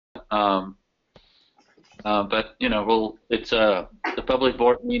But the public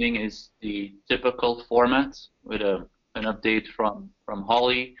board meeting is the typical format with an update from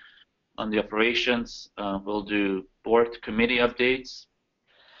Holly on the operations. We'll do board committee updates,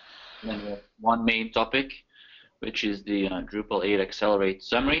 and then we have one main topic, which is the Drupal 8 Accelerate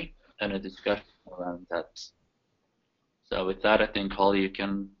summary and a discussion around that. So with that, I think Holly, you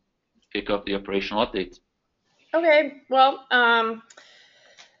can kick off the operational update. Okay. Well.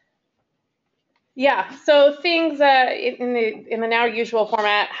 Yeah, so things in the now usual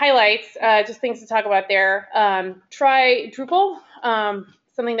format, highlights, just things to talk about there. Try Drupal,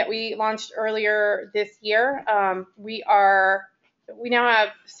 something that we launched earlier this year. We now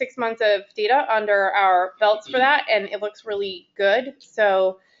have 6 months of data under our belts for that, and it looks really good.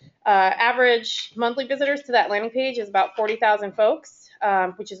 So average monthly visitors to that landing page is about 40,000 folks,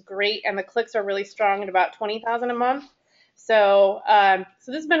 which is great, and the clicks are really strong at about 20,000 a month. So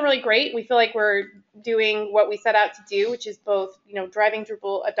this has been really great. We feel like we're doing what we set out to do, which is both, driving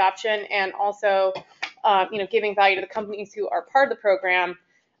Drupal adoption and also, giving value to the companies who are part of the program.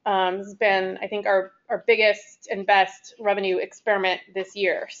 This has been, I think, our biggest and best revenue experiment this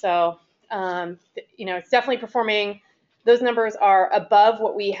year. So, it's definitely performing. Those numbers are above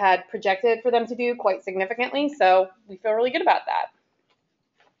what we had projected for them to do quite significantly. So we feel really good about that.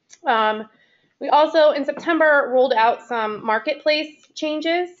 We also, in September, rolled out some marketplace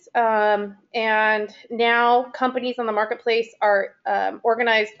changes, and now companies on the marketplace are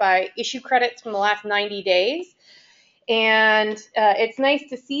organized by issue credits from the last 90 days. And it's nice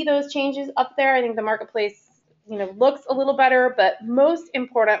to see those changes up there. I think the marketplace, looks a little better, but most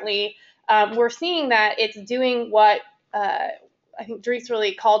importantly, we're seeing that it's doing what I think Dries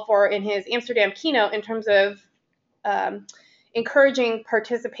really called for in his Amsterdam keynote in terms of encouraging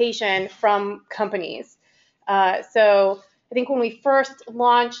participation from companies. So I think when we first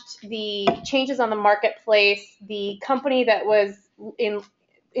launched the changes on the marketplace, the company that was in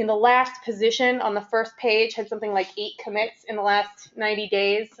the last position on the first page had something like 8 commits in the last 90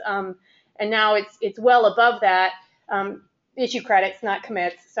 days, and now it's well above that. Issue credits, not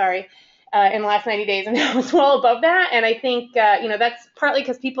commits, sorry, in the last 90 days, and now it's well above that. And I think that's partly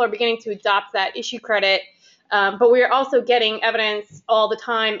because people are beginning to adopt that issue credit. But we are also getting evidence all the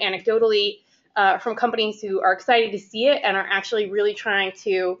time, anecdotally, from companies who are excited to see it and are actually really trying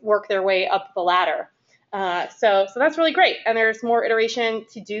to work their way up the ladder. So that's really great. And there's more iteration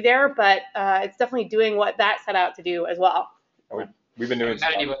to do there, but it's definitely doing what that set out to do as well. We've been doing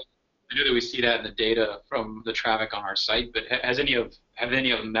stuff. I know that we see that in the data from the traffic on our site, but have any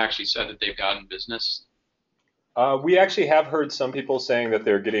of them actually said that they've gotten business? We actually have heard some people saying that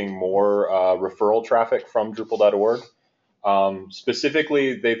they're getting more referral traffic from Drupal.org.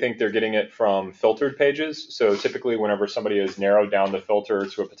 Specifically, they think they're getting it from filtered pages. So typically, whenever somebody has narrowed down the filter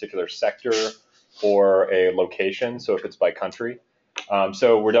to a particular sector or a location, so if it's by country.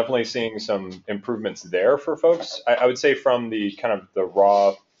 So we're definitely seeing some improvements there for folks. I would say from the kind of the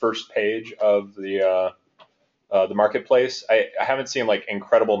raw first page of the marketplace, I haven't seen like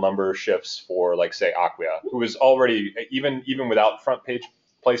incredible number shifts for like say Acquia, who was already even without front page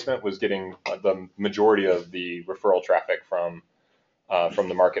placement was getting the majority of the referral traffic from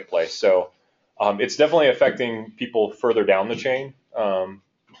the marketplace. So it's definitely affecting people further down the chain a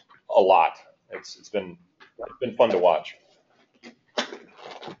lot. It's been fun to watch.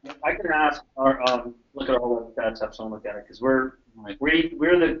 I can ask look at all the stats, have someone look at it, because we're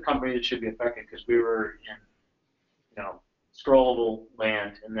the company that should be affected because we were in scrollable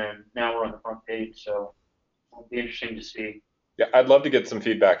land, and then now we're on the front page, so it'll be interesting to see. Yeah, I'd love to get some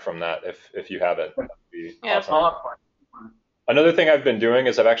feedback from that if you have it. That'd be awesome. Another thing I've been doing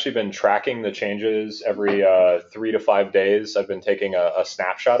is I've actually been tracking the changes every 3 to 5 days. I've been taking a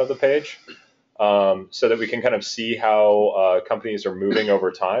snapshot of the page so that we can kind of see how companies are moving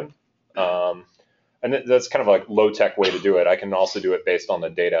over time. And that's kind of like low-tech way to do it. I can also do it based on the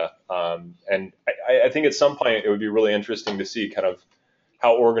data. And I think at some point it would be really interesting to see kind of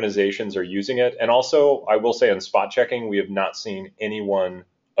how organizations are using it. And also, I will say in spot checking, we have not seen anyone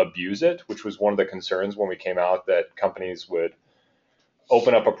abuse it, which was one of the concerns when we came out, that companies would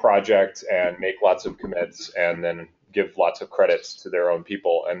open up a project and make lots of commits and then give lots of credits to their own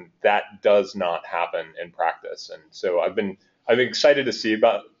people. And that does not happen in practice. And so I'm excited to see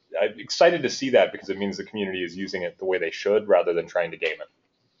that because it means the community is using it the way they should rather than trying to game it.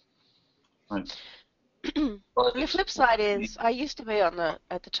 Right. The flip side is I used to be at the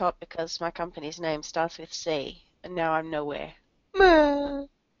top because my company's name starts with C, and now I'm nowhere. But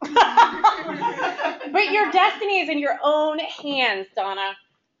your destiny is in your own hands, Donna.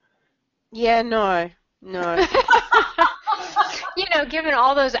 Yeah, no. given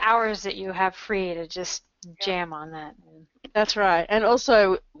all those hours that you have free to just jam on that. That's right. And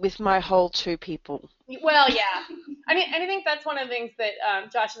also with my whole 2 people. Well, yeah. I mean, and I think that's one of the things that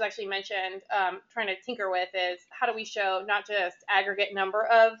Josh has actually mentioned, trying to tinker with is how do we show not just aggregate number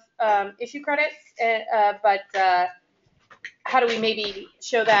of issue credits, but how do we maybe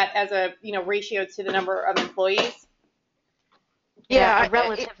show that as a ratio to the number of employees? Yeah, a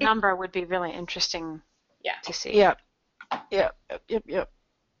relative number would be really interesting. Yeah. To see. Yep.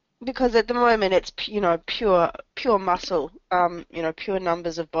 Because at the moment it's pure muscle, pure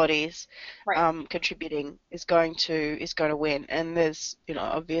numbers of bodies contributing is going to win, and there's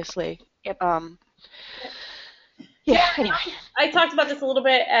obviously anyway. I talked about this a little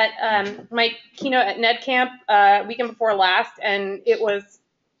bit at my keynote at NedCamp weekend before last, and it was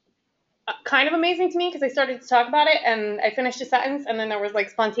kind of amazing to me because I started to talk about it and I finished a sentence and then there was like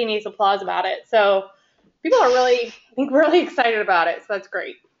spontaneous applause about it. So people are really excited about it. So that's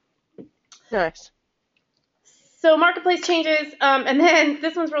great. Nice. So marketplace changes, and then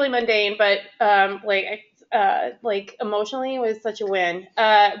this one's really mundane, but like emotionally was such a win.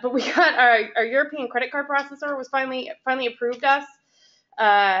 But we got our European credit card processor was finally approved us,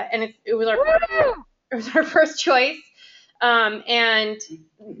 and it was our first choice. And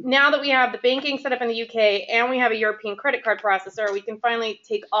now that we have the banking set up in the UK and we have a European credit card processor, we can finally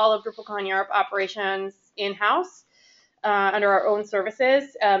take all of DrupalCon Europe operations in-house under our own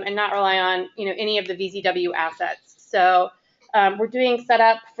services and not rely on any of the VZW assets. So we're doing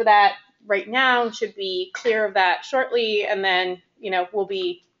setup for that right now and should be clear of that shortly, and then we'll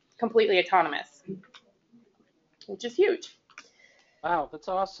be completely autonomous, which is huge. Wow, that's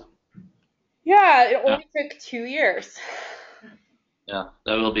awesome. Yeah, it only took 2 years. Yeah,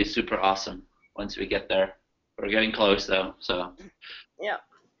 that will be super awesome once we get there. We're getting close though, so. Yeah.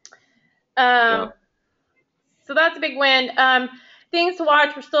 So that's a big win. Things to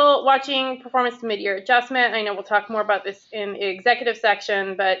watch. We're still watching performance to mid-year adjustment. I know we'll talk more about this in the executive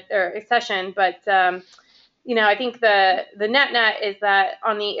session, but I think the net is that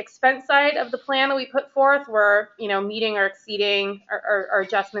on the expense side of the plan that we put forth, we're meeting or exceeding our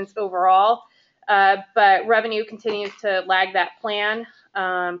adjustments overall. But revenue continues to lag that plan,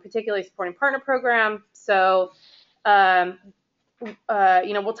 particularly supporting partner program. So, we'll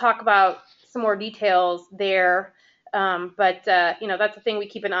talk about some more details there. But that's a thing we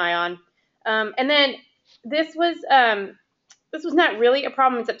keep an eye on. And then this was not really a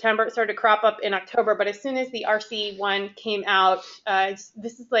problem in September. It started to crop up in October. But as soon as the RC1 came out,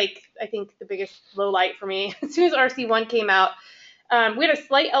 this is like, I think, the biggest low light for me. As soon as RC1 came out, we had a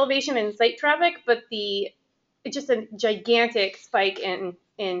slight elevation in site traffic, but it's just a gigantic spike in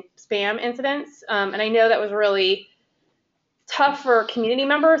spam incidents. And I know that was really tough for community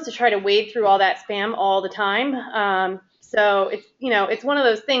members to try to wade through all that spam all the time. So it's one of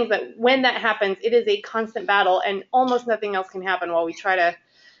those things that when that happens, it is a constant battle, and almost nothing else can happen while we try to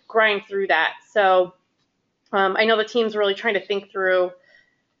grind through that. So I know the team's really trying to think through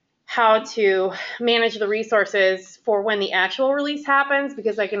how to manage the resources for when the actual release happens,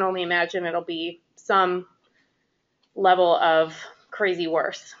 because I can only imagine it'll be some level of crazy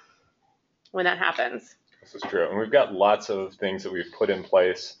worse when that happens. This is true. And we've got lots of things that we've put in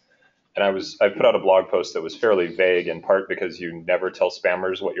place. And I put out a blog post that was fairly vague, in part because you never tell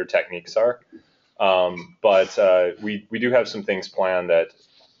spammers what your techniques are. But we do have some things planned that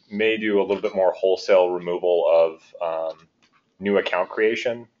may do a little bit more wholesale removal of new account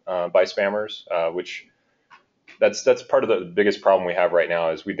creation by spammers, which that's part of the biggest problem we have right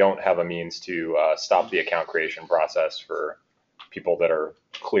now is we don't have a means to stop the account creation process for people that are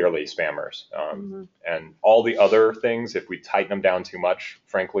clearly spammers. And all the other things, if we tighten them down too much,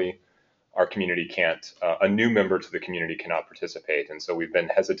 frankly, our community can't, a new member to the community cannot participate. And so we've been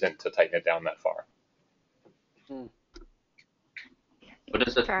hesitant to tighten it down that far. What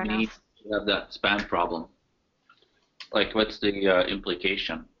does that mean to have that spam problem? Like, what's the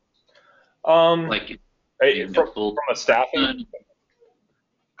implication? From a staffing?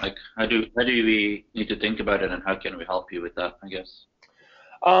 Like, how do we need to think about it, and how can we help you with that, I guess?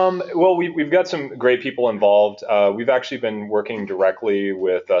 Well, we've got some great people involved. We've actually been working directly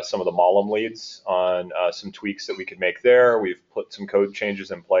with some of the Malum leads on some tweaks that we could make there. We've put some code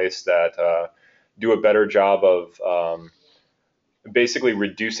changes in place that do a better job of basically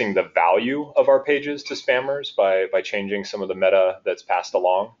reducing the value of our pages to spammers by changing some of the meta that's passed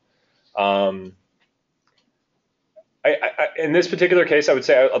along. In this particular case, I would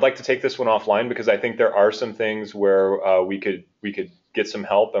say I'd like to take this one offline because I think there are some things where we could get some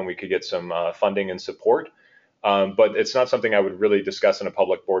help and we could get some funding and support. But it's not something I would really discuss in a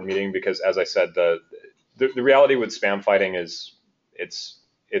public board meeting because, as I said, the reality with spam fighting is it's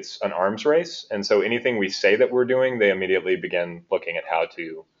an arms race, and so anything we say that we're doing, they immediately begin looking at how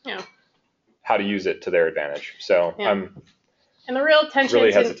to use it to their advantage. So I'm the real tension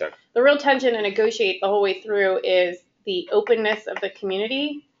really hesitant. The real tension to negotiate the whole way through is the openness of the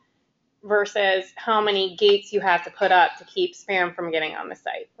community versus how many gates you have to put up to keep spam from getting on the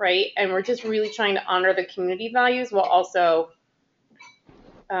site, right? And we're just really trying to honor the community values while also,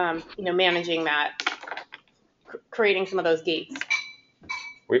 managing that, creating some of those gates.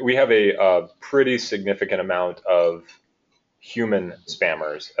 We have a pretty significant amount of human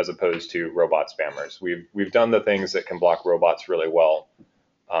spammers as opposed to robot spammers. We've done the things that can block robots really well,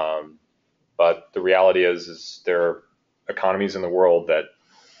 but the reality is there are economies in the world that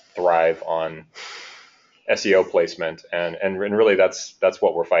thrive on SEO placement, and really that's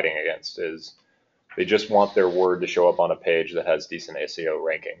what we're fighting against. Is they just want their word to show up on a page that has decent SEO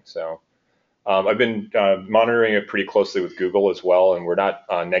ranking. So I've been monitoring it pretty closely with Google as well, and we're not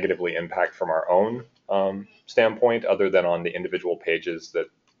negatively impacted from our own standpoint, other than on the individual pages that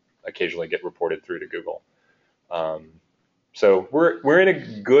occasionally get reported through to Google. So we're in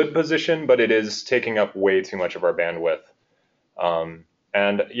a good position, but it is taking up way too much of our bandwidth.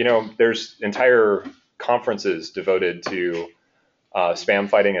 And there's entire conferences devoted to spam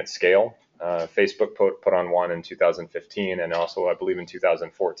fighting at scale. Facebook put on one in 2015, and also I believe in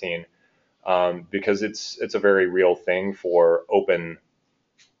 2014, because it's a very real thing for open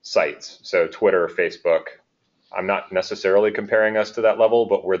sites. So Twitter, Facebook. I'm not necessarily comparing us to that level,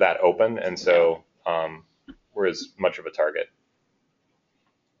 but we're that open, and so we're as much of a target.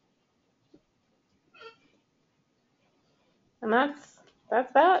 And that's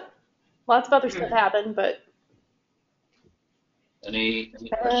that. Lots of other stuff happened, but any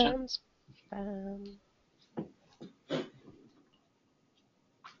questions? No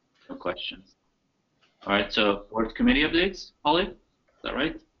questions. All right, so board committee updates, Holly, is that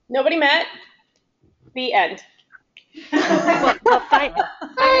right? Nobody met. The end.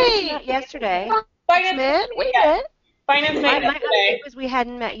 Yesterday. Finance met. We met. Finance met My yesterday. update was we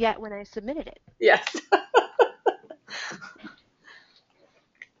hadn't met yet when I submitted it. Yes.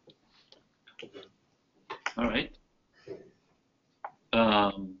 All right.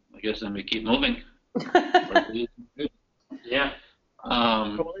 I guess then we keep moving. Yeah.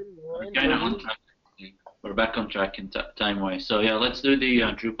 Kind of on track. We're back on track in time-wise. So yeah, let's do the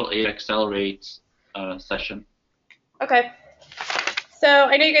Drupal 8 Accelerate session. Okay. So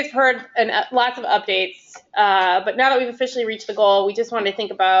I know you guys have heard lots of updates, but now that we've officially reached the goal, we just wanted to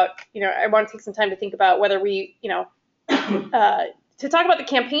think about, I want to take some time to think about whether we, to talk about the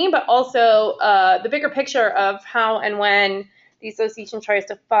campaign, but also the bigger picture of how and when the association tries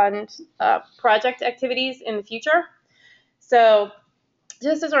to fund project activities in the future. So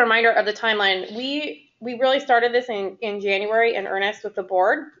just as a reminder of the timeline, we really started this in January in earnest with the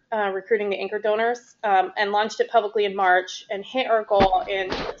board, recruiting the anchor donors, and launched it publicly in March and hit our goal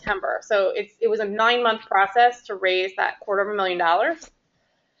in September. So it was a 9-month process to raise that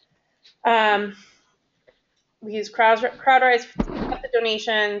 $250,000. We used CrowdRise to get the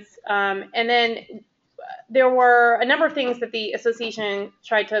donations, and then there were a number of things that the association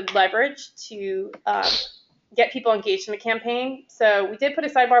tried to leverage to get people engaged in the campaign. So we did put a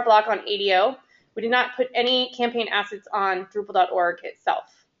sidebar block on ADO. We did not put any campaign assets on Drupal.org itself.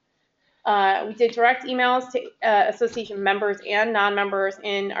 We did direct emails to association members and non-members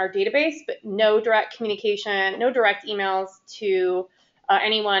in our database, but no direct communication, no direct emails to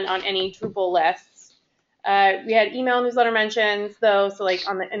anyone on any Drupal lists. We had email newsletter mentions though, so like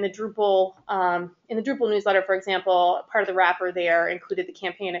in the Drupal newsletter, for example, part of the wrapper there included the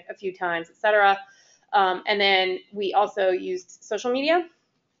campaign a few times, etc. And then we also used social media,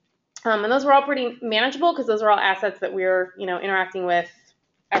 and those were all pretty manageable because those are all assets that we're interacting with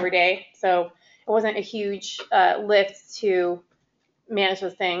every day. So it wasn't a huge lift to manage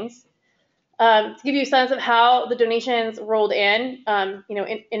those things. To give you a sense of how the donations rolled in,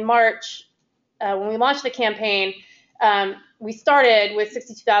 in March. When we launched the campaign, we started with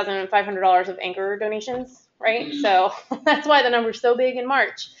 $62,500 of anchor donations, right? So that's why the number's so big in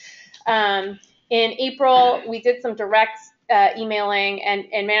March. In April, we did some direct emailing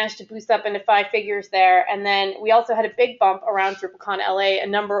and managed to boost up into 5 figures there. And then we also had a big bump around DrupalCon LA. A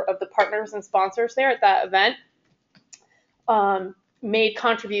number of the partners and sponsors there at that event made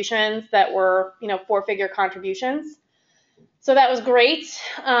contributions that were, 4-figure contributions. So that was great.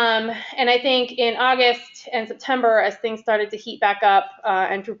 And I think in August and September, as things started to heat back up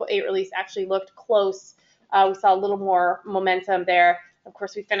and Drupal 8 release actually looked close, we saw a little more momentum there. Of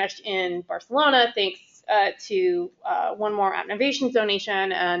course, we finished in Barcelona thanks to one more App Innovations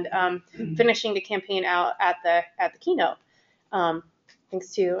donation and finishing the campaign out at the keynote.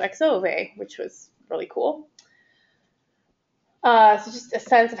 thanks to Xove, which was really cool. So just a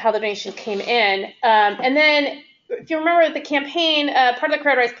sense of how the donation came in. And then if you remember the campaign, part of the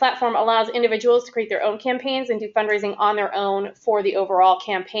CrowdRise platform allows individuals to create their own campaigns and do fundraising on their own for the overall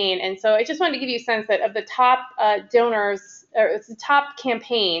campaign. And so I just wanted to give you a sense that of the top donors, or it's the top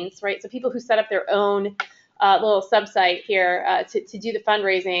campaigns, right? So people who set up their own little subsite here to do the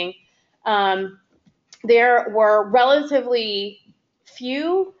fundraising, there were relatively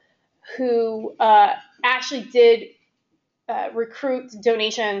few who actually did recruit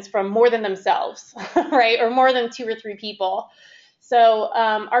donations from more than themselves, right, or more than 2 or 3 people. So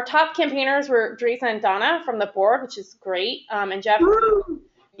our top campaigners were Teresa and Donna from the board, which is great, and Jeff. Woo!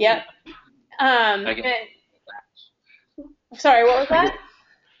 Yep. Sorry, what was that?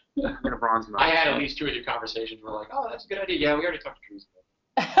 I had at least 2 or 3 conversations where like, oh, that's a good idea. Yeah, we already talked to Teresa.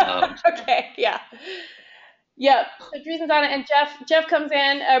 Okay, yeah. Yep. So Teresa and Donna and Jeff comes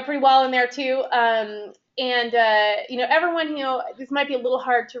in pretty well in there too. Everyone, this might be a little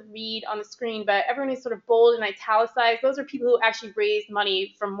hard to read on the screen, but everyone is sort of bold and italicized. Those are people who actually raised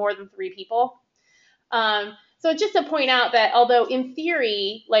money from more than 3 people. So just to point out that although in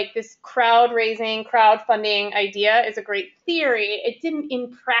theory, like this crowdfunding idea is a great theory, it didn't in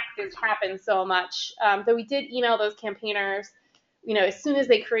practice happen so much. Though we did email those campaigners, as soon as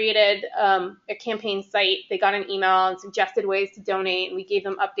they created a campaign site, they got an email and suggested ways to donate, and we gave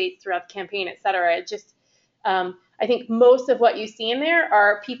them updates throughout the campaign, et cetera. It just, I think most of what you see in there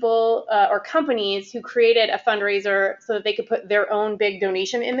are people or companies who created a fundraiser so that they could put their own big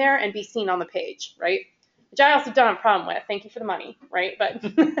donation in there and be seen on the page, right? Which I also don't have a problem with. Thank you for the money, right? But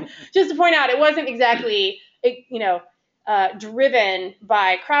just to point out, it wasn't exactly, driven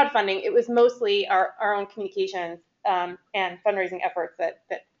by crowdfunding. It was mostly our own communications and fundraising efforts that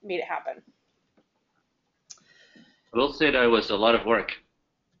made it happen. I will say that it was a lot of work.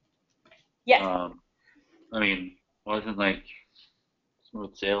 Yes. It wasn't like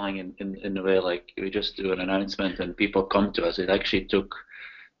smooth sailing in a way like we just do an announcement and people come to us. It actually took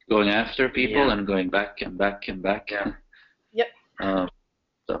going after people and going back and back and back. Yeah. Yep.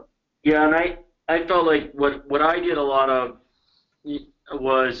 Yeah, and I felt like what I did a lot of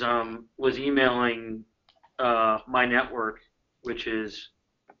was emailing my network, which is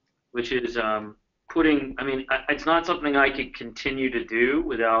putting. It's not something I could continue to do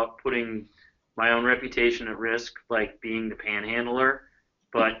without putting my own reputation at risk, like being the panhandler.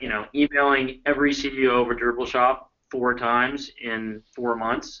 But emailing every CEO of a Drupal shop 4 times in 4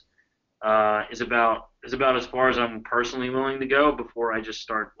 months is about as far as I'm personally willing to go before I just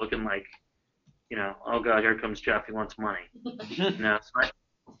start looking like, oh God, here comes Jeff, he wants money.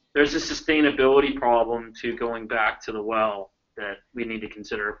 There's a sustainability problem to going back to the well that we need to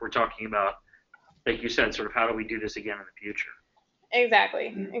consider if we're talking about, like you said, sort of how do we do this again in the future.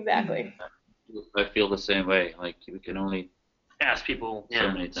 Exactly. I feel the same way. Like we can only ask people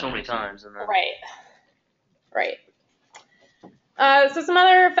so many times. And then... Right. So some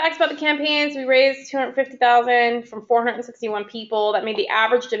other facts about the campaigns: we raised $250,000 from 461 people. That made the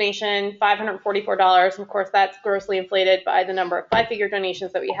average donation $544, and of course that's grossly inflated by the number of 5-figure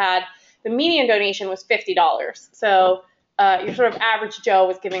donations that we had. The median donation was $50. So your sort of average Joe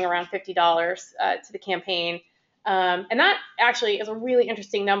was giving around $50 to the campaign. And that actually is a really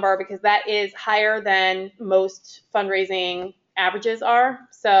interesting number because that is higher than most fundraising averages are.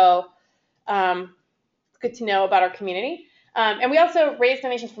 So it's good to know about our community. And we also raised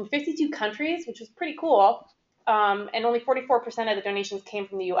donations from 52 countries, which was pretty cool. And only 44% of the donations came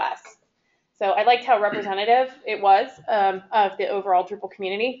from the US. So I liked how representative it was of the overall Drupal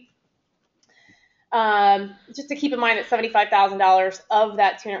community. Just to keep in mind that $75,000 of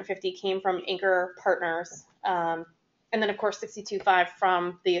that 250 came from anchor partners. And then, of course, 62.5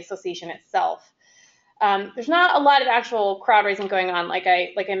 from the association itself. There's not a lot of actual crowd raising going on, like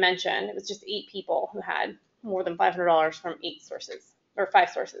I mentioned. It was just 8 people who had more than $500 from 8 sources, or 5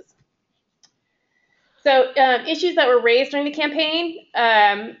 sources. So issues that were raised during the campaign,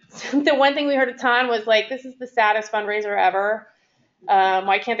 the one thing we heard a ton was like, this is the saddest fundraiser ever.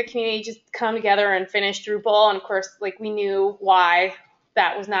 Why can't the community just come together and finish Drupal? And of course, like we knew why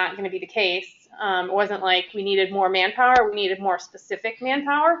that was not going to be the case. It wasn't like we needed more manpower. We needed more specific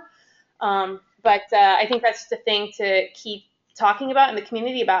manpower. But I think that's just a thing to keep talking about in the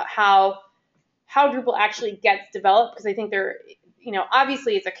community about how Drupal actually gets developed, because I think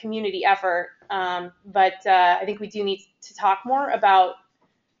obviously it's a community effort, but I think we do need to talk more about,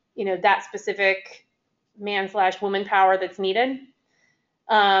 that specific man/woman power that's needed.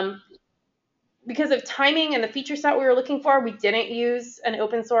 Because of timing and the feature set we were looking for, we didn't use an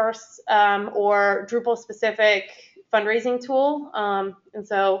open source or Drupal specific fundraising tool. And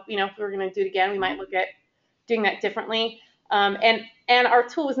so, if we were going to do it again, we might look at doing that differently. And our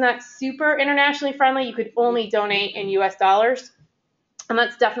tool was not super internationally friendly. You could only donate in US dollars. And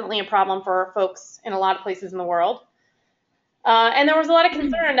that's definitely a problem for folks in a lot of places in the world. And there was a lot of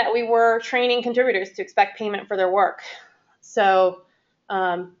concern that we were training contributors to expect payment for their work. So,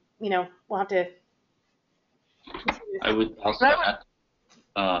 we'll have to. I would also add,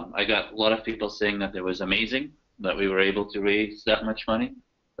 I got a lot of people saying that it was amazing that we were able to raise that much money.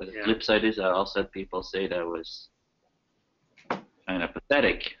 But the flip side is I also had people say that it was kind of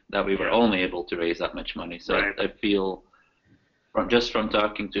pathetic that we were only able to raise that much money. So I feel, from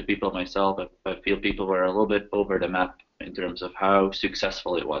talking to people myself, I feel people were a little bit over the map in terms of how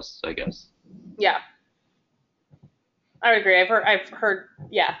successful it was, I guess. Yeah, I would agree. I've heard,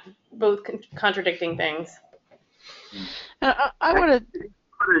 both contradicting things. I want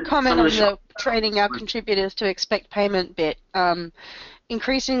to comment on the training our contributors to expect payment bit.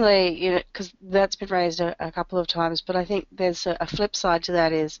 Increasingly, because that's been raised a couple of times, but I think there's a flip side to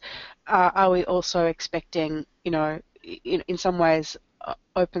that is, are we also expecting, in some ways,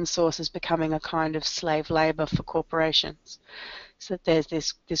 open source is becoming a kind of slave labor for corporations? So that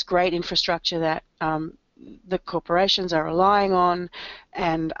there's this great infrastructure that the corporations are relying on,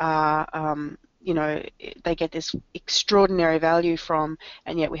 and they get this extraordinary value from,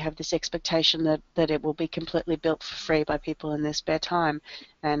 and yet we have this expectation that it will be completely built for free by people in their spare time,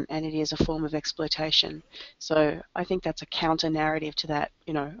 and it is a form of exploitation. So I think that's a counter narrative to that,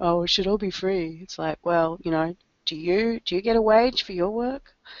 it should all be free. It's like, well, do you get a wage for your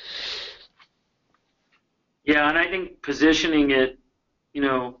work? Yeah, and I think positioning it,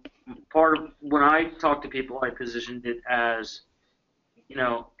 part of when I talk to people, I positioned it as,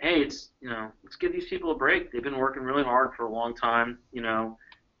 hey, it's, let's give these people a break. They've been working really hard for a long time.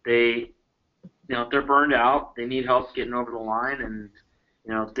 They, if they're burned out, they need help getting over the line, and,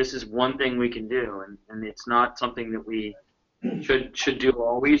 this is one thing we can do, and it's not something that we should do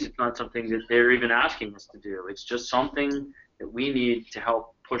always. It's not something that they're even asking us to do. It's just something that we need to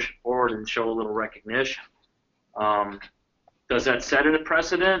help push it forward and show a little recognition. Does that set a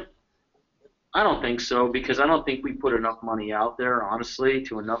precedent? I don't think so, because I don't think we put enough money out there, honestly,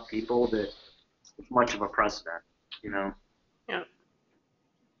 to enough people that it's much of a precedent, Yeah.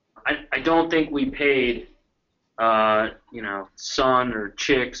 I don't think we paid, Sun or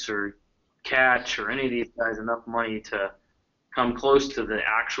Chicks or Catch or any of these guys enough money to come close to the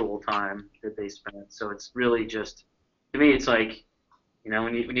actual time that they spent. So it's really just, to me, it's like,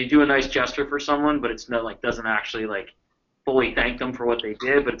 when you do a nice gesture for someone, but it's not doesn't actually fully thank them for what they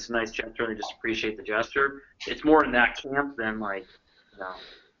did, but it's a nice gesture and they just appreciate the gesture. It's more in that camp than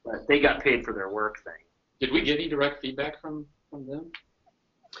but they got paid for their work thing. Did we get any direct feedback from them?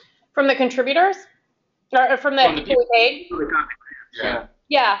 From the contributors? Or from the people we paid? Yeah.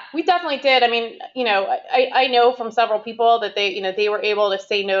 Yeah, we definitely did. I mean, I know from several people that they were able to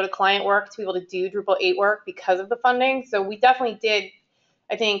say no to client work to be able to do Drupal 8 work because of the funding. So we definitely did,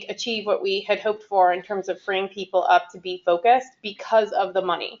 I think, achieve what we had hoped for in terms of freeing people up to be focused because of the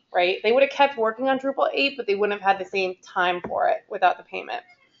money, right? They would have kept working on Drupal 8, but they wouldn't have had the same time for it without the payment.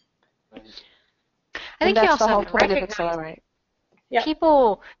 I think that's also the whole have to point of recognize Accelerate. Yeah.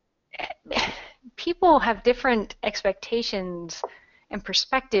 People have different expectations and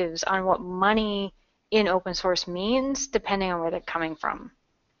perspectives on what money in open source means depending on where they're coming from.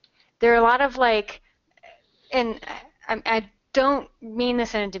 There are a lot of and I don't mean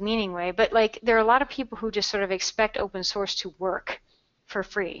this in a demeaning way, but there are a lot of people who just sort of expect open source to work for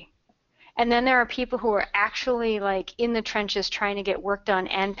free. And then there are people who are actually in the trenches trying to get work done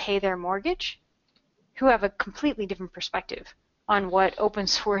and pay their mortgage, who have a completely different perspective on what open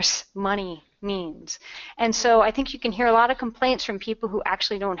source money means. And so I think you can hear a lot of complaints from people who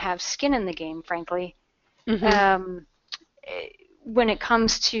actually don't have skin in the game, frankly, when it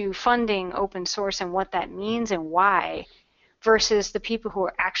comes to funding open source and what that means and why, versus the people who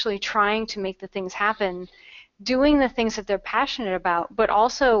are actually trying to make the things happen, doing the things that they're passionate about, but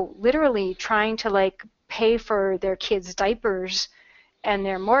also literally trying to pay for their kids' diapers and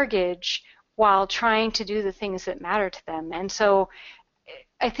their mortgage while trying to do the things that matter to them. And so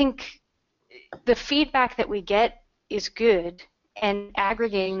I think the feedback that we get is good, and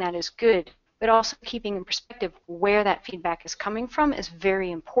aggregating that is good, but also keeping in perspective where that feedback is coming from is very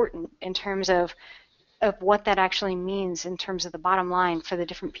important in terms of what that actually means in terms of the bottom line for the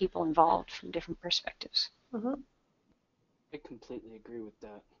different people involved from different perspectives. Mm-hmm. I completely agree with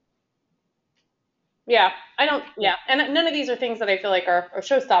that. Yeah, and none of these are things that I feel like are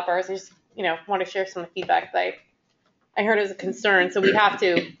showstoppers. I just, want to share some of the feedback that I heard as a concern. So we have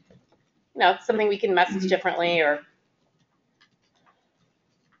to, it's something we can message differently or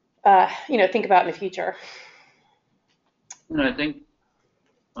think about in the future. I think,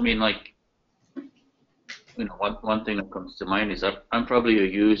 like, one thing that comes to mind is I'm probably a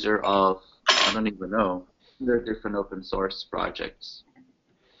user of, I don't even know, there are different open source projects,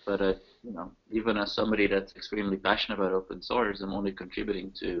 but even as somebody that's extremely passionate about open source, I'm only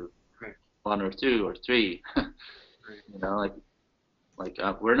contributing to one or two or three.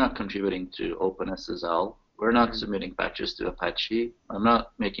 We're not contributing to OpenSSL. We're not submitting patches to Apache. I'm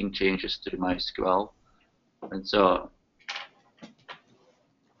not making changes to MySQL, and so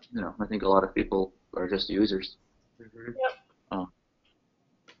I think a lot of people are just users. Yep.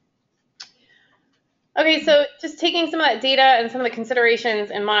 Okay, so just taking some of that data and some of the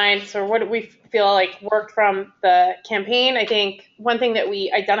considerations in mind, so what do we feel like worked from the campaign? I think one thing that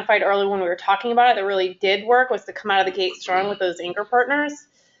we identified early when we were talking about it that really did work was to come out of the gate strong with those anchor partners.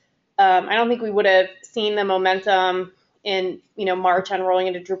 I don't think we would have seen the momentum in March on rolling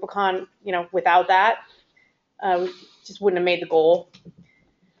into DrupalCon without that. We just wouldn't have made the goal.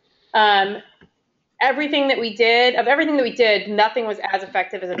 Everything that we did, nothing was as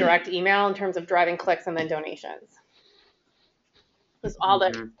effective as a direct email in terms of driving clicks and then donations. That's all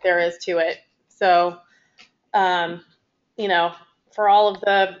that there is to it. So, for all of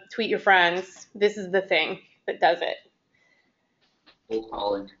the tweet your friends, this is the thing that does it. Cold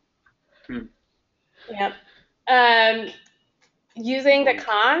calling. Yep. Using the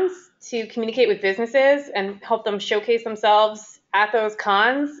cons to communicate with businesses and help them showcase themselves at those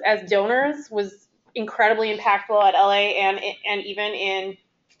cons as donors was incredibly impactful at LA and even in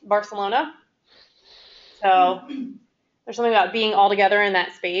Barcelona. So there's something about being all together in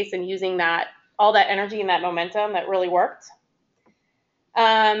that space and using all that energy and that momentum that really worked.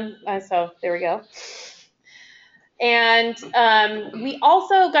 So there we go. And we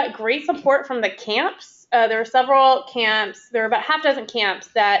also got great support from the camps. There were several camps. There were about half a dozen camps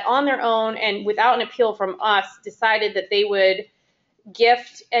that on their own and without an appeal from us decided that they would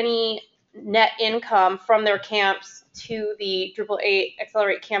gift any net income from their camps to the Drupal 8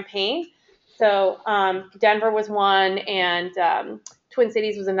 Accelerate campaign. So Denver was one, and Twin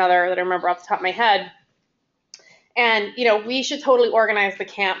Cities was another that I remember off the top of my head. And we should totally organize the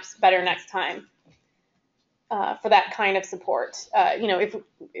camps better next time for that kind of support.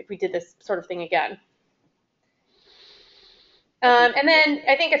 If we did this sort of thing again. And then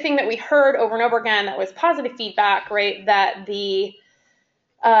I think a thing that we heard over and over again that was positive feedback, right? That the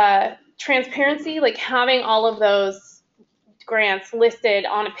transparency, like having all of those grants listed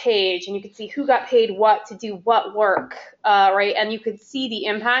on a page and you could see who got paid what to do what work, right? And you could see the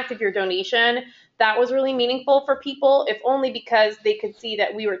impact of your donation. That was really meaningful for people, if only because they could see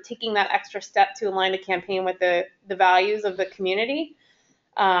that we were taking that extra step to align the campaign with the values of the community.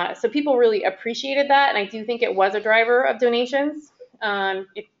 So people really appreciated that, and I do think it was a driver of donations.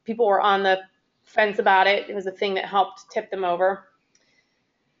 If people were on the fence about it, it was a thing that helped tip them over.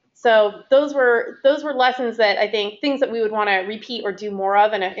 So those were lessons that I think, things that we would want to repeat or do more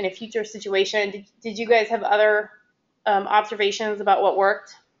of in a future situation. Did you guys have other observations about what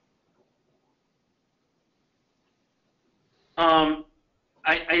worked? I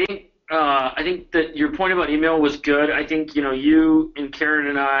think that your point about email was good. I think you and Karen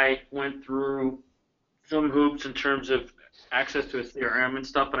and I went through some hoops in terms of access to a CRM and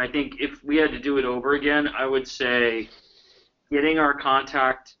stuff, but I think if we had to do it over again, I would say getting our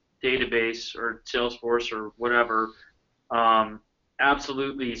contact database or Salesforce or whatever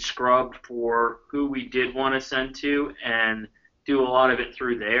absolutely scrubbed for who we did want to send to and do a lot of it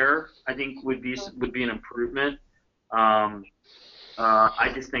through there, I think would be an improvement.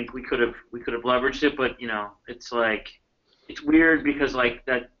 I just think we could have leveraged it, but it's weird because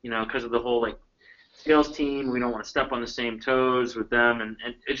because of the whole sales team, we don't want to step on the same toes with them, and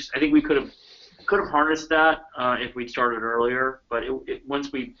I think we could have harnessed that if we'd started earlier, but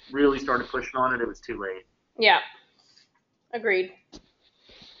once we really started pushing on it, it was too late. Yeah, agreed.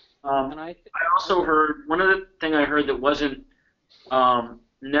 I also heard one other thing I heard that wasn't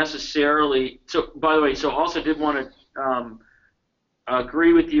necessarily so. By the way, so also did want to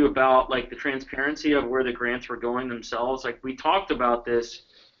agree with you about the transparency of where the grants were going themselves. We talked about this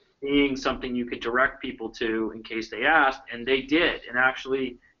being something you could direct people to in case they asked, and they did. And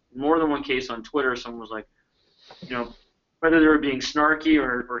actually, more than one case on Twitter, someone was like, whether they were being snarky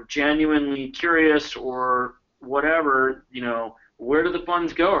or genuinely curious or whatever, where do the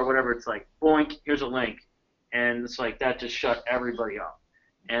funds go or whatever, it's like, boink, here's a link. And it's like, that just shut everybody up.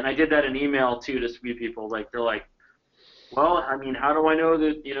 And I did that in email, too, to a few people. They're like, well, how do I know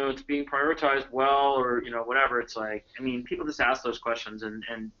that, it's being prioritized well or, whatever. It's like, people just ask those questions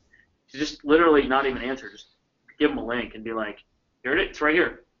and just literally not even answer. Just give them a link and be like, here it is, it's right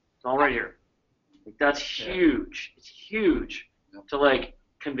here. It's all right here. Like, that's huge. It's huge to like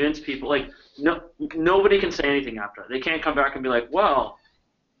convince people. Like nobody can say anything after that. They can't come back and be like, well,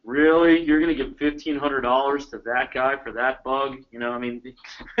 really, you're gonna give $1,500 to that guy for that bug? You know, I mean,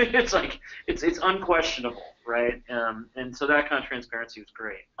 it's like it's unquestionable, right? And so that kind of transparency was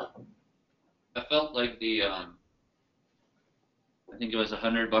great. I felt like I think it was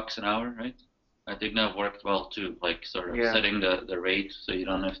 $100 an hour, right? I think that worked well too, like sort of setting the rate so you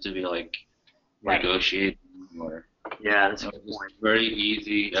don't have to be like negotiating or. Yeah, that's a good point. Very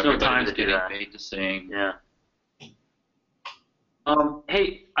easy. Everybody's getting paid the same. Yeah.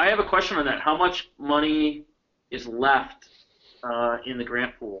 Hey, I have a question on that. How much money is left in the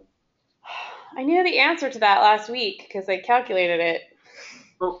grant pool? I knew the answer to that last week because I calculated it.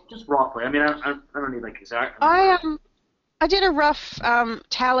 Well, just roughly. I mean, I don't need like exact. I did a rough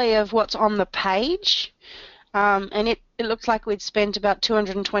tally of what's on the page, and it looks like we'd spent about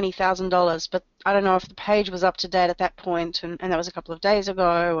 $220,000, but I don't know if the page was up to date at that point, and that was a couple of days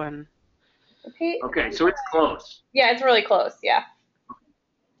ago. And okay, so it's close. Yeah, it's really close. Yeah.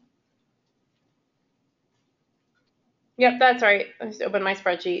 Yep, that's right. I just opened my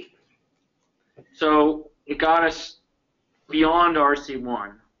spreadsheet. So it got us beyond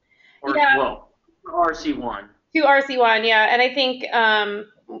RC1, or well, RC1. To RC1, yeah, and I think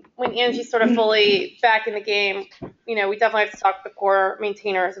when Angie's sort of fully back in the game, you know, we definitely have to talk to the core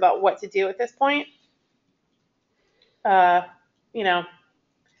maintainers about what to do at this point. You know,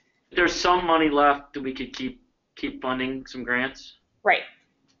 if there's some money left that we could keep funding some grants. Right.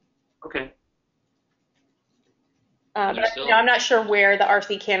 Okay. But you know, I'm not sure where the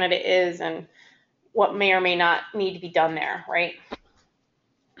RC candidate is and what may or may not need to be done there, right?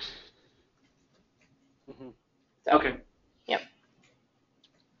 Mm-hmm. So, okay. Yep.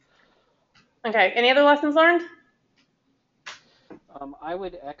 Okay. Any other lessons learned? I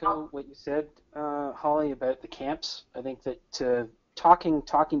would echo what you said, Holly, about the camps. I think that talking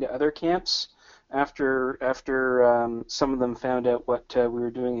to other camps after some of them found out what we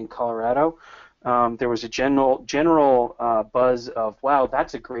were doing in Colorado, there was a general buzz of, wow,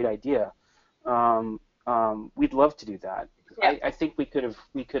 that's a great idea. We'd love to do that. Yeah. I think we could have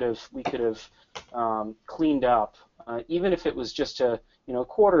cleaned up, even if it was just a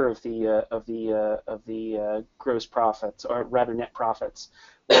quarter of the gross profits, or rather net profits,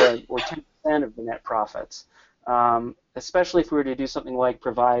 or 10% of the net profits. Especially if we were to do something like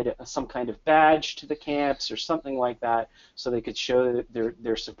provide some kind of badge to the camps or something like that, so they could show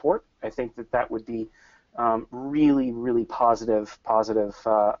their support. I think that would be really, really positive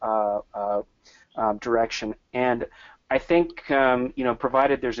direction. And I think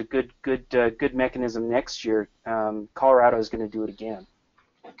provided there's a good mechanism next year, Colorado is going to do it again.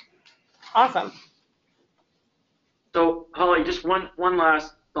 Awesome. So Holly, just one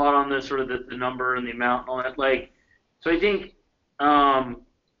last thought on the sort of the number and the amount and all that. Like, so I think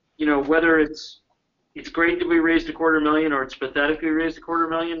whether it's great that we raised $250,000 or it's pathetic we raised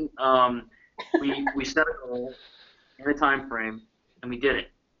 $250,000, we set a goal in a time frame and we did it,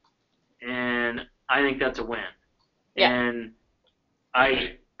 and I think that's a win. Yeah. And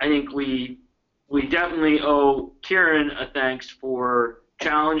I think we definitely owe Kieran a thanks for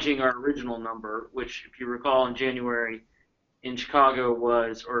challenging our original number, which, if you recall, in January in Chicago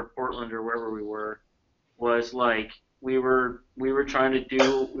or Portland or wherever we were, was like we were trying to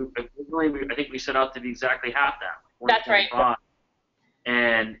do. I think we set out to be exactly half that. That's right.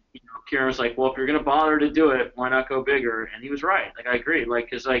 And Kieran was like, well, if you're going to bother to do it, why not go bigger? And he was right. Like, I agree. Like,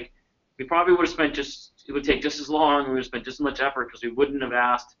 because like we probably would have spent it would take just as long. We would have spent just as much effort because we wouldn't have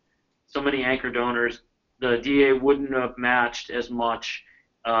asked so many anchor donors. The DA wouldn't have matched as much.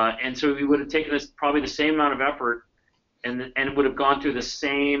 And so we would have taken probably the same amount of effort and it would have gone through the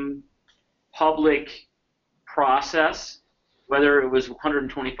same public process, whether it was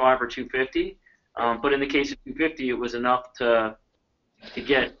 125 or 250. But in the case of 250, it was enough to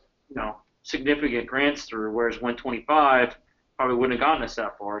get significant grants through, whereas 125 probably wouldn't have gotten us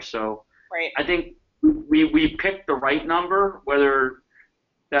that far. So right. I think we picked the right number, whether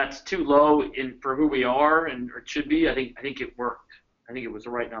that's too low for who we are or it should be. I think it worked. I think it was the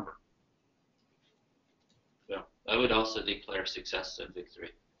right number. Yeah, I would also declare success and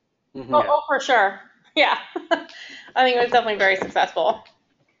victory. Mm-hmm. Oh, for sure. Yeah, I think it was definitely very successful.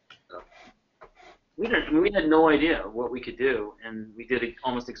 We had no idea what we could do, and we did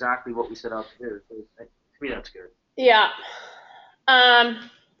almost exactly what we set out to do. So to me, that's good. Yeah.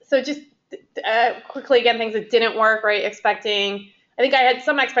 So just quickly again, things that didn't work. Right, I think I had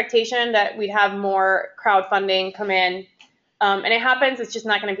some expectation that we'd have more crowdfunding come in. And it happens, it's just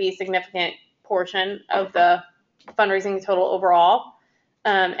not going to be a significant portion of the fundraising total overall.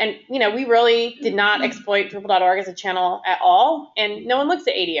 And we really did not exploit Drupal.org as a channel at all, and no one looks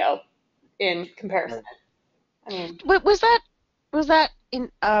at ADO in comparison. I mean, was that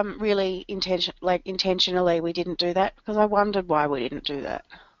really intentionally we didn't do that? Because I wondered why we didn't do that.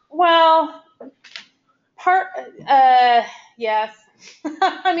 Well, yes.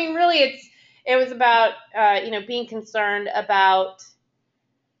 I mean, really, it was about being concerned about.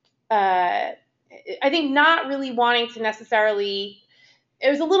 I think not really wanting to necessarily. It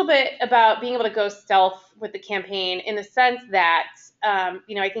was a little bit about being able to go stealth with the campaign in the sense that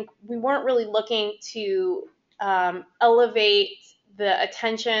I think we weren't really looking to elevate the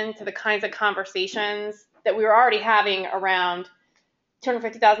attention to the kinds of conversations that we were already having around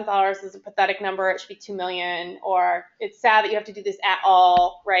 $250,000 is a pathetic number. It should be $2 million, or it's sad that you have to do this at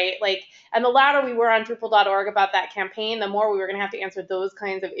all, right? And the louder we were on Drupal.org about that campaign, the more we were going to have to answer those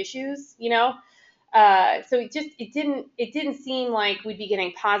kinds of issues, So it didn't seem like we'd be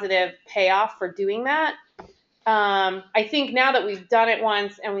getting positive payoff for doing that. I think now that we've done it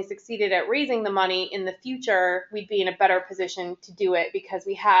once and we succeeded at raising the money, in the future we'd be in a better position to do it because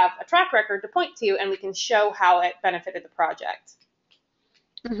we have a track record to point to and we can show how it benefited the project.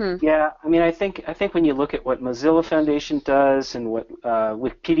 Mm-hmm. Yeah, I mean, I think when you look at what Mozilla Foundation does and what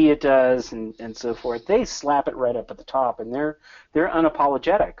Wikipedia does and so forth, they slap it right up at the top, and they're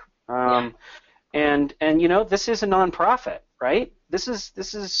unapologetic. And this is a nonprofit, right? This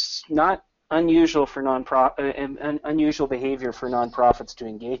is not unusual for unusual behavior for nonprofits to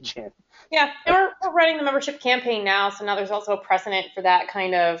engage in. Yeah, and we're running the membership campaign now, so now there's also a precedent for that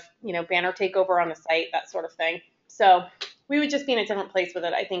kind of banner takeover on the site, that sort of thing. So we would just be in a different place with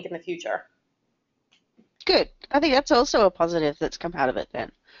it, I think, in the future. Good. I think that's also a positive that's come out of it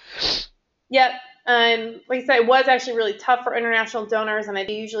then. Yep. Like I said, it was actually really tough for international donors, and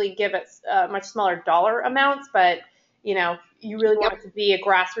they usually give it much smaller dollar amounts, but you really want it to be a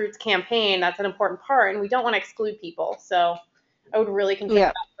grassroots campaign. That's an important part, and we don't want to exclude people. So I would really consider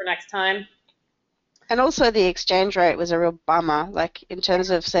that for next time. And also the exchange rate was a real bummer, like in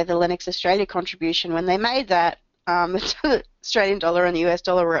terms of, say, the Linux Australia contribution. When they made that, the Australian dollar and the US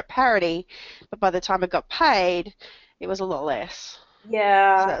dollar were at parity, but by the time it got paid, it was a lot less.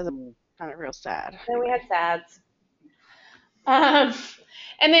 Yeah. So that was kind of real sad. Then we had sads.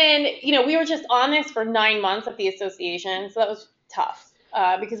 And then, we were just on this for 9 months at the association, so that was tough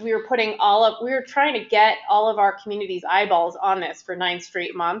because we were trying to get all of our community's eyeballs on this for 9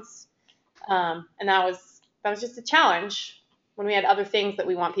 straight months, and that was just a challenge when we had other things that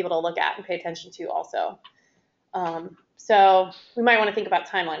we want people to look at and pay attention to also. So we might want to think about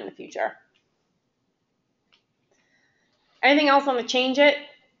timeline in the future. Anything else on the change it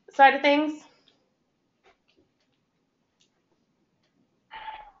side of things?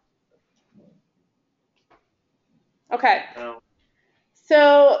 Okay.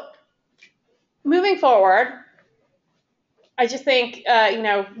 So moving forward, I just think,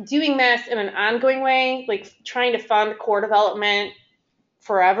 doing this in an ongoing way, like trying to fund core development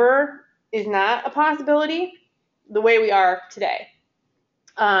forever, is not a possibility the way we are today.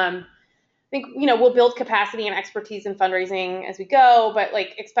 I think, we'll build capacity and expertise in fundraising as we go, but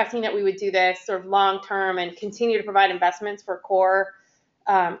expecting that we would do this sort of long term and continue to provide investments for core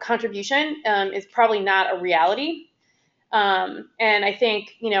contribution is probably not a reality. And I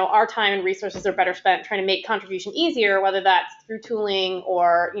think, our time and resources are better spent trying to make contribution easier, whether that's through tooling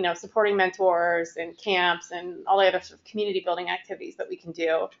or, supporting mentors and camps and all the other sort of community building activities that we can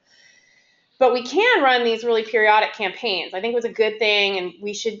do. But we can run these really periodic campaigns. I think it was a good thing, and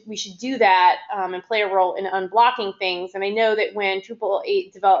we should do that and play a role in unblocking things. And I know that when Drupal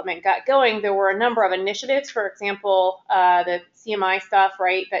 8 development got going, there were a number of initiatives, for example, the CMI stuff,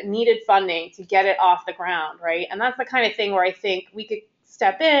 right, that needed funding to get it off the ground, right? And that's the kind of thing where I think we could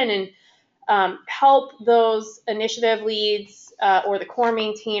step in and help those initiative leads or the core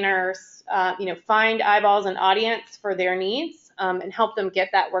maintainers, find eyeballs and audience for their needs and help them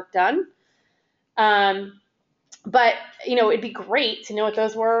get that work done. But, it'd be great to know what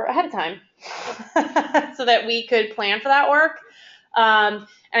those were ahead of time so that we could plan for that work. And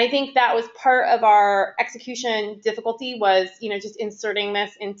I think that was part of our execution difficulty was, just inserting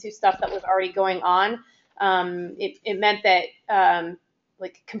this into stuff that was already going on. It meant that,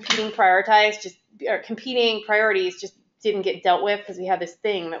 competing priorities just didn't get dealt with because we had this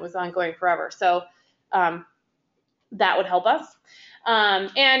thing that was ongoing forever. So, that would help us.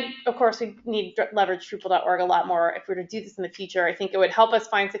 And of course, we need to leverage Drupal.org a lot more. If we were to do this in the future, I think it would help us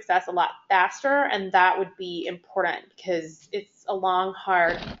find success a lot faster, and that would be important because it's a long,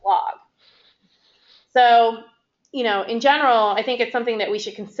 hard slog. So in general, I think it's something that we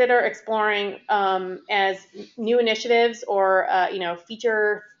should consider exploring as new initiatives or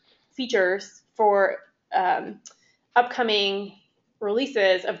features for upcoming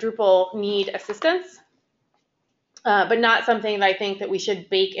releases of Drupal need assistance, but not something that I think that we should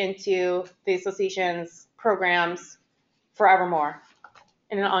bake into the association's programs forevermore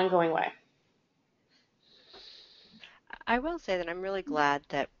in an ongoing way. I will say that I'm really glad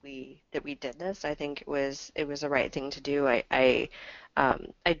that we did this. I think it was the right thing to do. I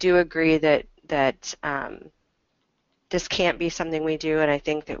do agree that this can't be something we do, and I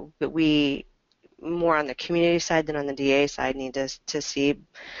think that we, more on the community side than on the DA side, need to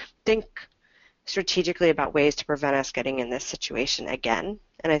think strategically about ways to prevent us getting in this situation again.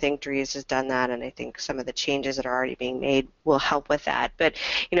 And I think Dries has done that, and I think some of the changes that are already being made will help with that. But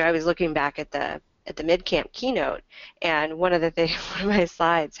I was looking back at the mid-camp keynote, and one of my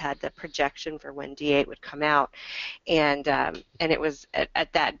slides had the projection for when D8 would come out, and it was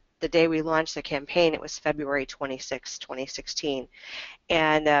at that the day we launched the campaign, it was February 26, 2016,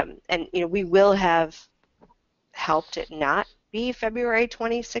 and we will have helped it not be February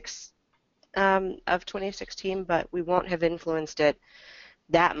 26 of 2016, but we won't have influenced it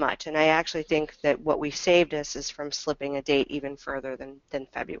that much. And I actually think that what we saved us is from slipping a date even further than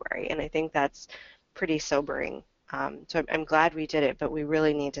February, and I think that's pretty sobering. So I'm glad we did it, but we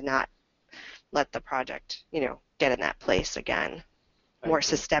really need to not let the project, get in that place again. More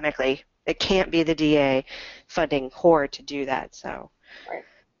systemically, it can't be the DA funding core to do that. So. Right.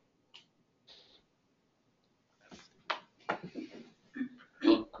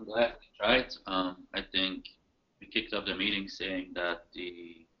 Well, I'm glad we tried. I think we kicked off the meeting saying that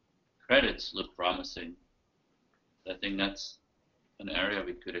the credits look promising. I think that's an area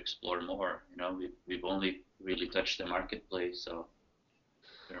we could explore more. We've only really touched the marketplace, so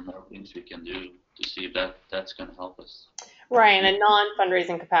there are more things we can do to see if that's going to help us. Right, in a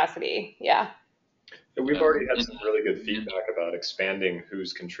non-fundraising capacity, yeah. We've already had some really good feedback about expanding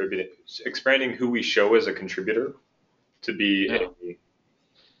who's contributing, expanding who we show as a contributor to be a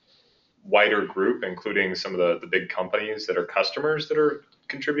wider group, including some of the big companies that are customers that are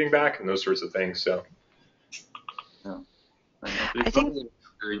contributing back and those sorts of things. So, I think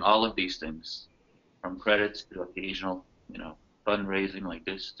doing all of these things, from credits to occasional, fundraising like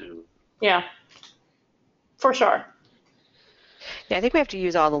this to. Yeah, for sure. Yeah, I think we have to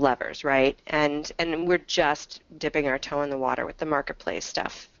use all the levers, right? And we're just dipping our toe in the water with the marketplace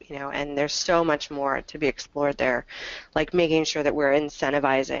stuff, and there's so much more to be explored there, like making sure that we're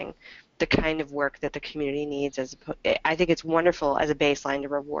incentivizing the kind of work that the community needs. I think it's wonderful as a baseline to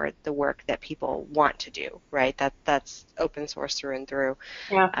reward the work that people want to do, right? That's open source through and through.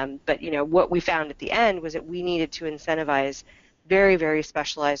 Yeah. But what we found at the end was that we needed to incentivize very, very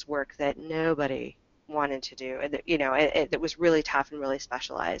specialized work that nobody wanted to do, and it was really tough and really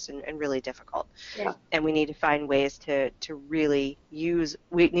specialized and really difficult. Yeah. And we need to find ways to really use.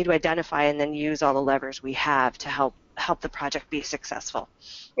 We need to identify and then use all the levers we have to help the project be successful.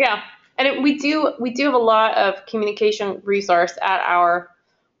 Yeah, and we do have a lot of communication resource at our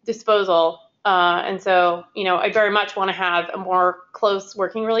disposal, and so I very much want to have a more close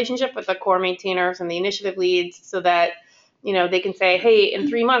working relationship with the core maintainers and the initiative leads, so that they can say, hey, in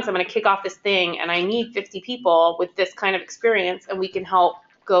 3 months I'm going to kick off this thing and I need 50 people with this kind of experience, and we can help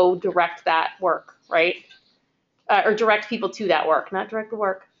go direct that work, right? Or direct people to that work, not direct the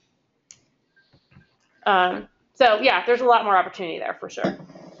work. So yeah, there's a lot more opportunity there for sure.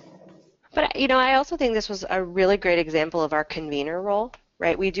 But I also think this was a really great example of our convener role,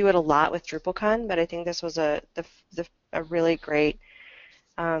 right? We do it a lot with DrupalCon, but I think this was a really great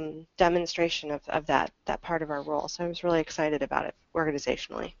demonstration of that part of our role. So I was really excited about it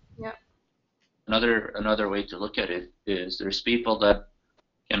organizationally. Yeah. Another way to look at it is there's people that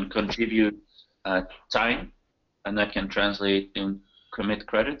can contribute time, and that can translate in commit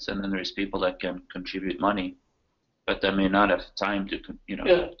credits, and then there's people that can contribute money, but they may not have time to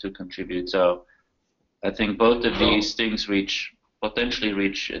to contribute. So I think both of these things potentially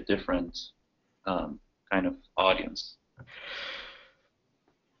reach a different kind of audience.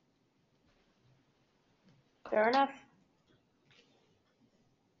 Fair enough.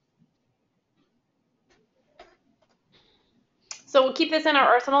 So we'll keep this in our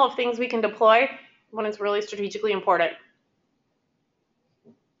arsenal of things we can deploy when it's really strategically important.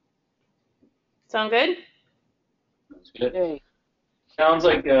 Sound good? That's good. Hey. Sounds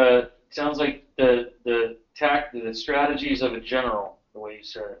like the strategies of a general, the way you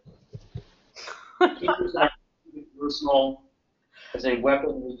said it. Keep it personal as a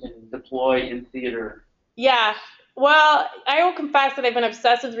weapon we can deploy in theater. Yeah, Well, I will confess that I've been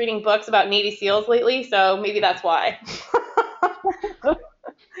obsessed with reading books about Navy SEALs lately, so maybe that's why.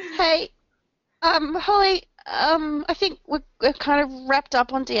 Hey, Holly, I think we're kind of wrapped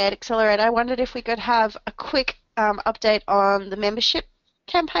up on D8 Accelerate. I wondered if we could have a quick update on the membership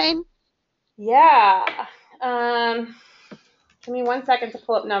campaign. Yeah. Give me 1 second to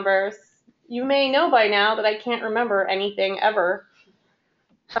pull up numbers. You may know by now that I can't remember anything ever.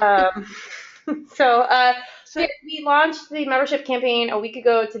 So we launched the membership campaign a week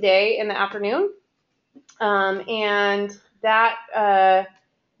ago today in the afternoon. And that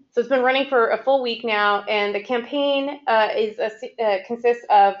so it's been running for a full week now, and the campaign consists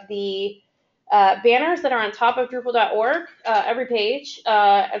of the banners that are on top of Drupal.org, every page,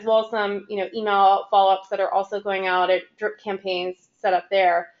 as well as some email follow-ups that are also going out at drip campaigns set up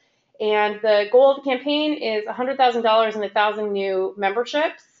there. And the goal of the campaign is $100,000 and 1,000 new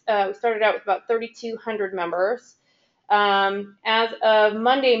memberships. We started out with about 3,200 members. As of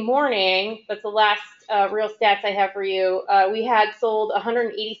Monday morning, that's the last real stats I have for you, we had sold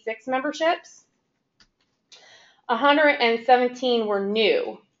 186 memberships. 117 were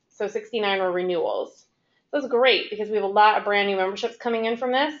new, so 69 were renewals. So that's great because we have a lot of brand new memberships coming in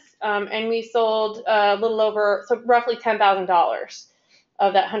from this, and we sold a little over, so roughly $10,000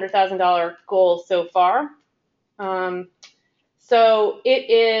 of that $100,000 goal so far. So it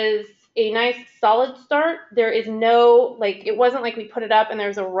is a nice solid start. There is no, it wasn't like we put it up and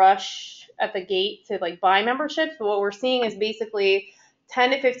there's a rush at the gate to buy memberships, but what we're seeing is basically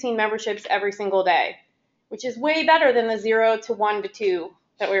 10 to 15 memberships every single day, which is way better than the 0 to 1 to 2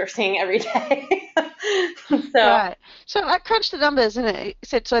 that we were seeing every day. Right. So I crunched the numbers and it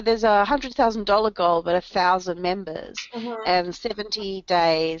said, so there's a $100,000 goal, but 1,000 members and 70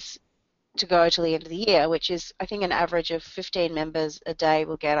 days to go till the end of the year, which is, I think, an average of 15 members a day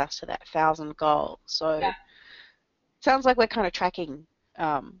will get us to that 1,000 goal. So it sounds like we're kind of tracking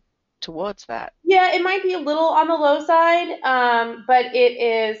towards that. Yeah, it might be a little on the low side, but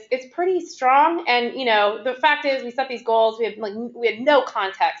it's pretty strong. And the fact is, we set these goals. We had no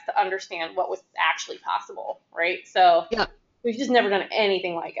context to understand what was actually possible, right? So we've just never done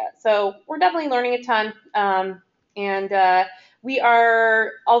anything like it. So we're definitely learning a ton, and we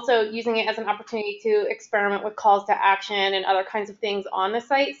are also using it as an opportunity to experiment with calls to action and other kinds of things on the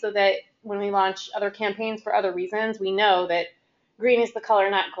site, so that when we launch other campaigns for other reasons, we know that green is the color,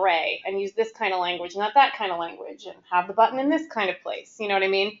 not gray, and use this kind of language, not that kind of language, and have the button in this kind of place. You know what I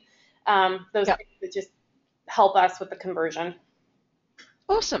mean? Those things that just help us with the conversion.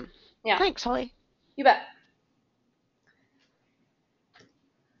 Awesome. Yeah. Thanks, Holly. You bet.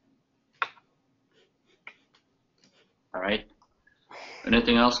 All right.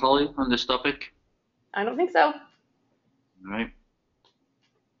 Anything else, Holly, on this topic? I don't think so. All right.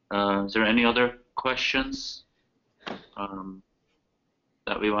 Is there any other questions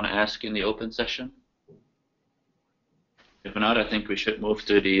that we want to ask in the open session? If not, I think we should move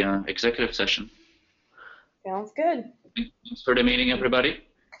to the executive session. Sounds good. Thanks for the meeting, everybody.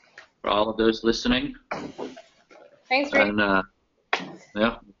 For all of those listening. Thanks, Rick. And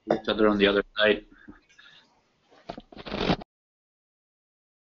yeah, each other on the other side.